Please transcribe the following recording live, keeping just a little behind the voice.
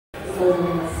So we're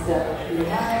going to step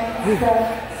behind, step,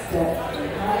 step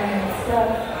behind, step,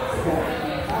 step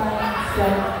behind,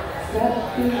 step, step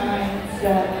behind,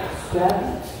 step, step,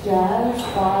 jazz,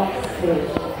 spot, stay,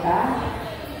 back,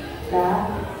 back,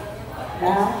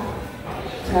 back,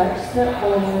 touch, step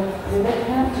forward, pivot,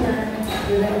 half turn,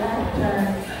 pivot, half turn,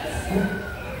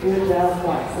 do a jazz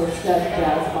spot, so step,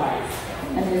 jazz spots,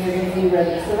 and then you're going to be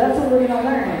ready. So that's what we're going to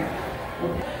learn.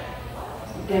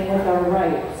 Again with our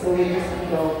right, so we're just going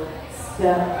to go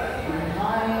step,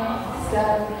 behind,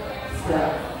 step,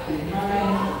 step,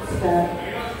 behind, step,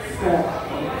 step,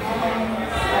 behind,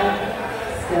 step,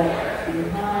 step,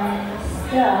 behind,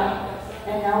 step,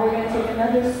 and now we're going to take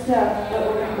another step, but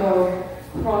we're going to go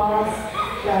cross,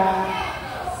 back,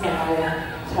 side,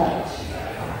 touch.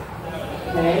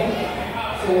 Okay?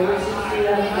 So let's just do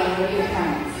that again with your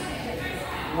counts.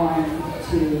 1,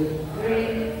 2, 3,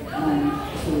 1,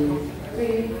 2,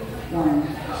 3, 1,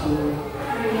 2,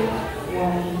 3, 1,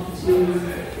 2,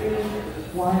 3,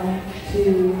 1, 2,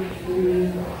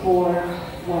 3, 4,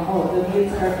 1. Oh, the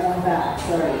beats are going back,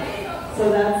 sorry. So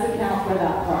that's the count for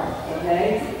that part, okay?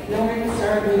 Then we're going to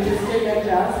start, we just did that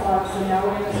jazz spot, so now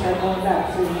we're going to start going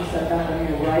back. So you're going to step back on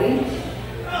your right,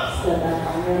 step back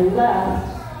on your left,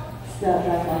 step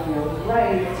back on your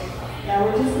right. Now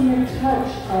we're just going to touch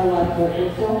our left foot,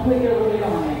 but don't put your weight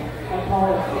on it. I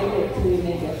call it fake it till you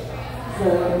make it. So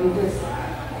you just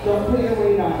don't put your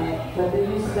weight on it, but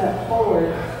then you step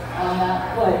forward on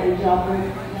that foot. You drop your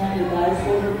hand, your guys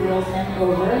over, girls hand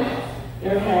over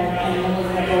their head, and then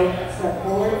we're going to go step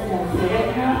forward and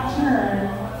pivot, half turn,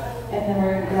 and then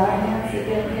we're going to grab hands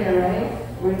again here,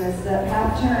 right? We're going to step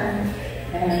half turn,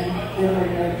 and then we're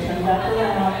going to turn back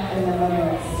around, and then we're going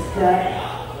to step,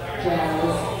 jazz,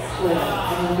 split,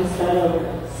 and then just start over,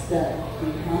 step,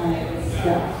 behind,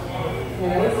 step.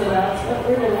 Okay, so that's what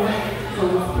we're doing. So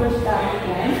let's push back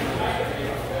again.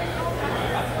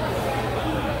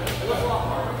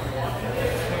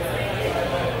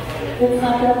 It's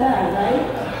not that bad, right?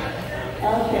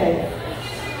 Okay.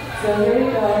 So here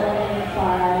we go.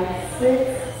 5, 6,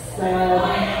 7,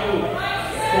 8.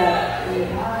 Step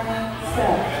behind,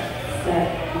 step, step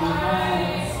behind,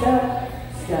 step,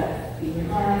 step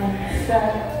behind, step,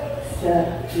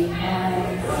 step behind,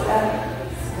 step,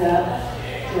 step.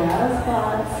 Jazz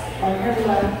spots on your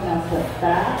left. Now step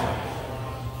back,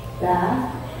 back,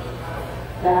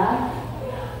 back,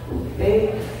 big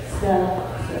step,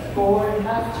 step forward,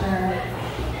 half turn,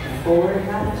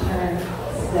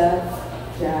 step,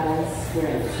 jazz,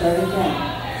 square. Start again.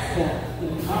 Step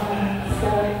behind,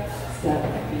 step, step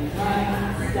behind,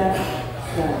 step,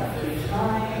 step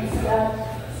behind, step,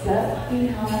 step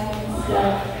behind,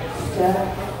 step, step,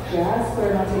 jazz,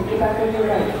 square. Now take it back on your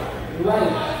right.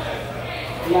 Right.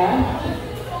 Left,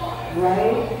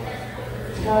 right,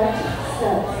 touch,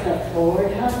 step, step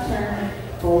forward, half turn,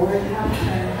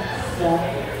 step,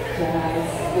 jazz,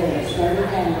 square. Start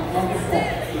again, one step,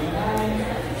 behind.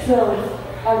 So,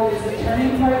 is the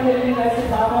turning part giving you guys a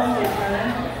problem? The turn?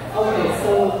 Okay,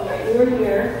 so we were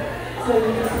here, so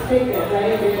you just fake it,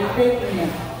 right? You're faking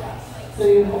it. So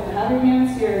you have your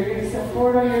hands here, you're going to step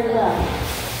forward on your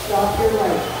left, drop your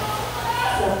right.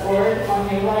 Step forward on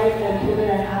your right, and pivot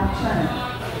and half turn.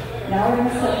 Now we're going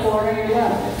to step forward on your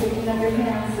left, picking up your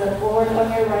hands, step forward on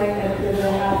your right, and pivot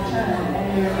and half turn,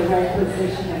 and you're in the right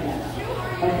position again.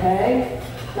 Okay?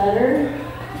 Better?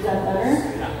 Is that better?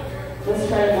 Let's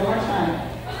try it one more time.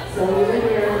 So over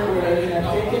here, we're going to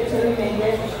fake it till we make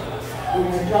it. We're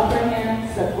going to drop our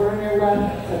hands, step forward on your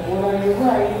left, step forward on your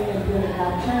right, and pivot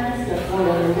half turn, step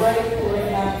forward on your right,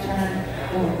 pivot half turn,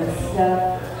 and we're going to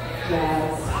step,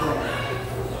 jazz,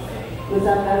 square. Was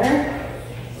that better?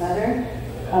 Better?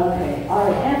 Okay,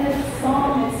 all right, and the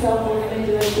song itself, we're going to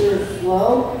do it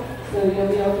slow, so you'll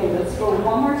be okay. Let's go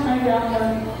one more time down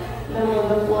the middle of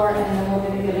the floor, and then we're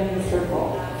going to get in the circle.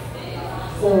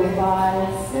 So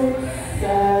 5, 6,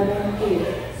 7, 8.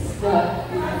 Step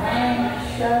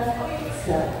behind, step,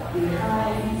 step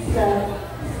behind, step,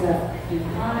 step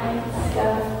behind,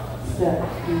 step, step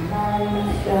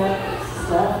behind, step,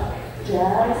 step,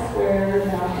 jazz, square.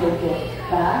 Now take it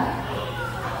back,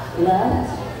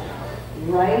 left,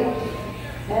 right,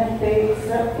 and fade,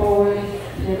 step forward,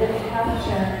 pivot, half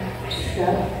turn,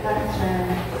 step, half turn,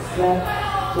 step,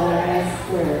 jazz,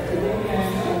 square. Pivot again,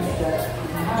 and step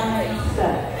behind,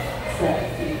 step, step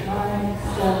behind,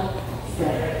 step,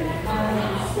 step behind,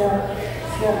 step,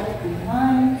 step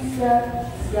behind, step,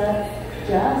 step,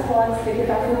 jazz squats. Take it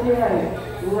back with your right,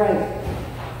 right,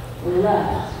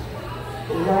 left,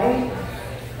 right,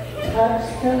 touch,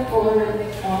 step forward,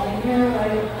 on your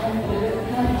right, and pivot,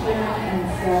 half turn, and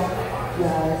step,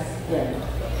 jazz, split.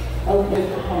 Okay,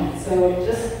 good point. So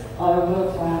just,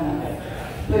 we'll plan on it.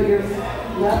 Put your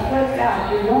left foot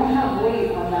back. You don't have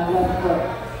weight on that left foot.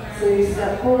 So you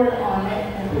step forward on it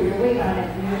and put your weight on it.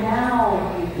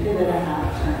 Now you pivot a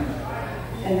half turn.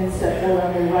 And then step forward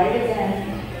on your right again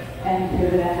and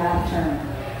pivot a half turn.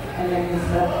 And then you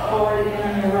step forward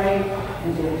again on your right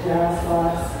and do a jazz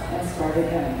box and start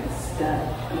again. Step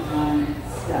behind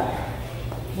step.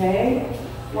 Okay?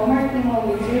 One more thing, when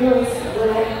we do those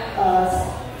little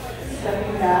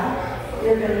stepping back,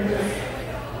 you're going to just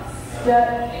step,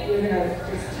 you're going to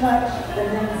just touch and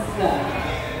then step.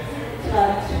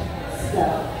 Touch,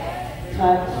 step,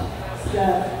 touch,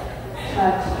 step,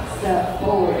 touch, step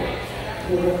forward.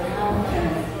 Pivot, half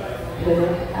turn,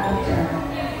 pivot, half turn,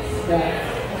 step,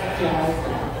 jazz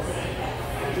box.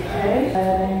 Okay?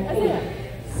 7, 8.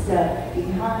 Step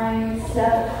behind,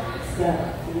 step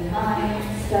behind,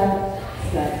 step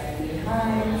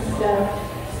behind, step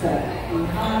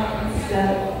behind,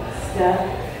 step,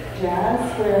 jazz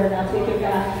square. Now take it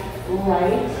back,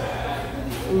 right,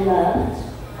 left,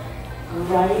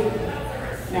 right.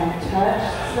 Now touch,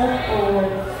 step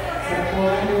forward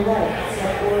on your right,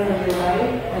 step forward on your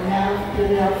right, and now put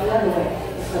it out the other way.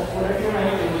 Step forward on your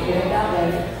right, and you get it that way.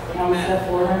 Now step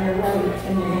forward on your right,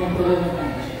 and you're going to put it in the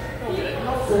bench.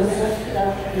 So step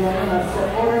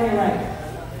forward on your right,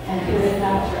 and pivot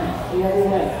half turn the other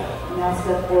way. Now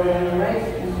step forward on your right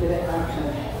and pivot half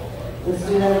turn. Let's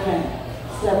do that again.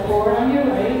 Step forward on your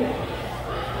right,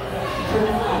 turn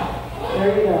it out.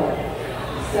 There you go.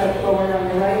 Step forward on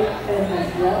your right, and then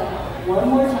step. One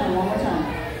more time.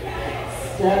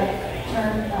 Step,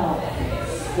 turn out.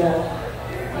 Step,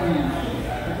 in.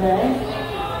 Okay?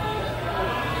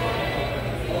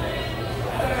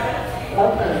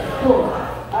 Okay, cool.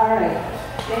 Alright.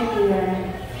 Thank you, Erin.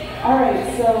 Alright,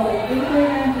 so I think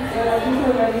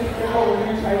we're ready for what we're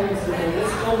going to try this circle.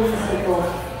 This golden circle.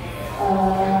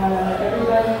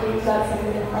 Everybody, we've got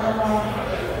something in front of them.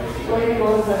 We're going to go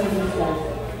as much as these guys.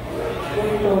 We're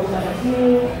going to go as much as you.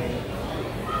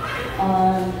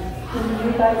 Can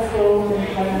you guys go in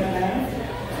front of them?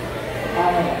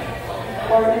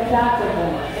 Or in back of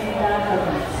them.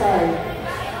 Sorry.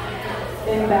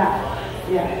 In back.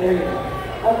 Yeah, there you go.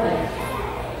 Okay.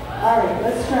 Alright,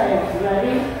 let's try it.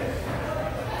 Ready?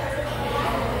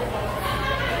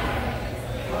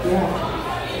 Yeah.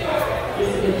 This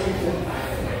is good too.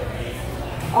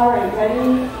 Alright, ready?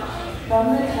 From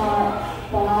the top.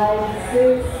 5,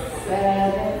 6,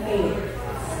 7, 8.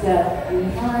 Step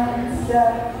behind,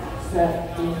 step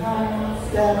behind,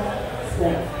 step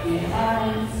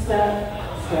behind, step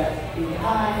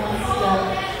behind,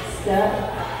 step.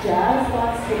 Jazz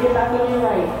box, take it back on your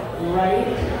right,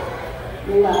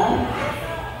 left,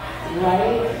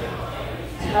 right,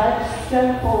 touch, step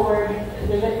forward,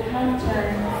 pivot, half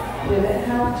turn,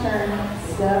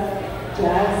 step,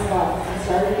 jazz box, and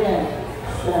start again.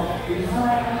 Step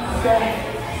behind, step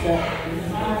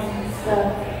behind, step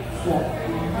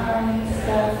behind,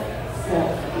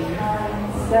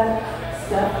 step,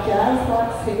 jazz box,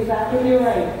 take it back with your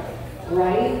right,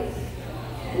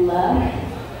 left,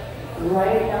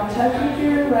 right. Now touch with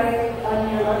your right on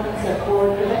your left and step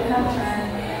forward, pivot, half turn,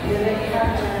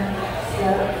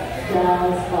 step,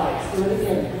 jazz box. Do it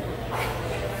again.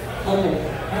 Okay,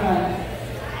 hang on.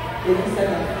 Give me a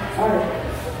second. Alright,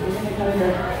 we're going to come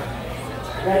here.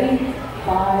 Ready?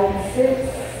 5,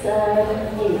 6,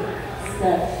 7, 8.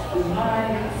 Step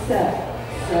behind, step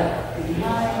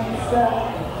behind, step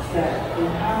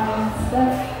behind,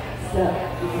 step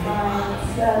behind,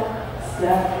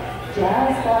 step.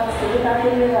 Jazz box, take it back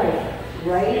with your right,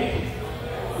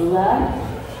 left,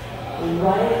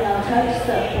 right. Now touch,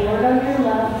 step forward on your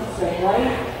left, step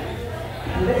right,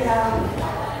 pivot half,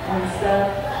 and step,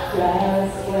 jazz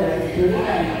square. Do it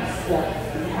again. Step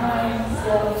behind,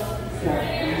 step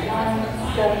behind,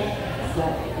 step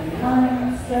behind,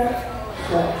 step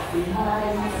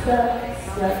behind, step,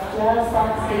 jazz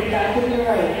box, take it back with your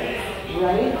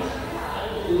right,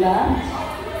 left,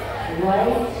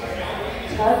 right,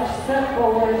 touch, step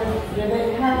forward, pivot,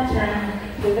 half turn,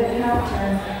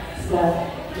 step,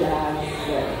 jazz,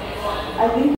 square. I think